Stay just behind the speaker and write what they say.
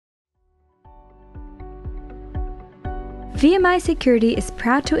VMI Security is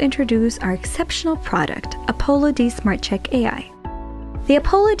proud to introduce our exceptional product, APOLO D SmartCheck AI. The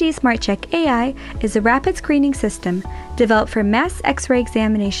APOLO D SmartCheck AI is a rapid screening system developed for mass X-ray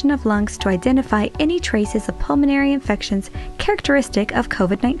examination of lungs to identify any traces of pulmonary infections characteristic of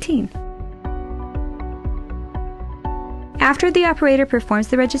COVID-19. After the operator performs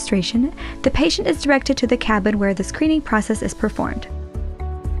the registration, the patient is directed to the cabin where the screening process is performed.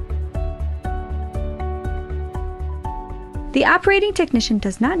 The operating technician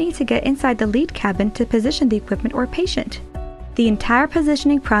does not need to get inside the lead cabin to position the equipment or patient. The entire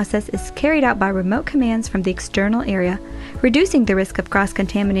positioning process is carried out by remote commands from the external area, reducing the risk of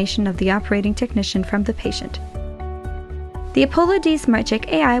cross-contamination of the operating technician from the patient. The APOLO D SmartCheck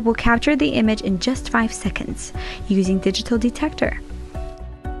AI will capture the image in just 5 seconds using digital detector.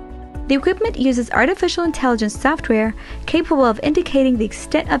 The equipment uses artificial intelligence software capable of indicating the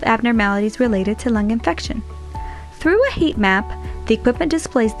extent of abnormalities related to lung infection. Through a heat map, the equipment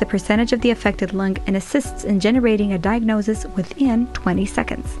displays the percentage of the affected lung and assists in generating a diagnosis within 20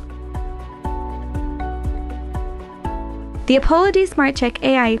 seconds. The APOLO D SmartCheck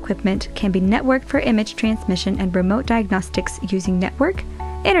AI equipment can be networked for image transmission and remote diagnostics using network,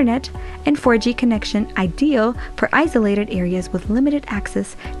 internet, and 4G connection, ideal for isolated areas with limited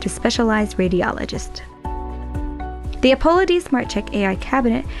access to specialized radiologists. The APOLO D SmartCheck AI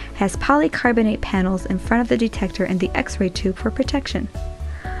cabinet has polycarbonate panels in front of the detector and the X-ray tube for protection.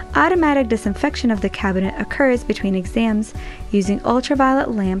 Automatic disinfection of the cabinet occurs between exams using ultraviolet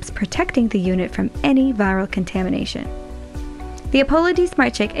lamps protecting the unit from any viral contamination. The APOLO D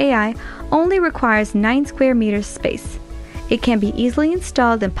SmartCheck AI only requires 9 square meters space. It can be easily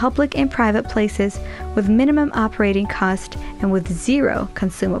installed in public and private places with minimum operating cost and with 0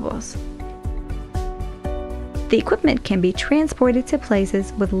 consumables. The equipment can be transported to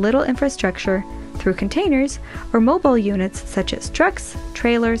places with little infrastructure through containers or mobile units such as trucks,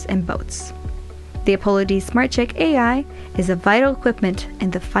 trailers, and boats. The APOLO D SmartCheck AI is a vital equipment in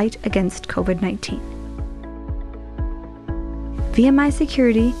the fight against COVID-19. VMI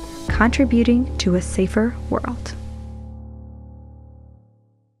Security, contributing to a safer world.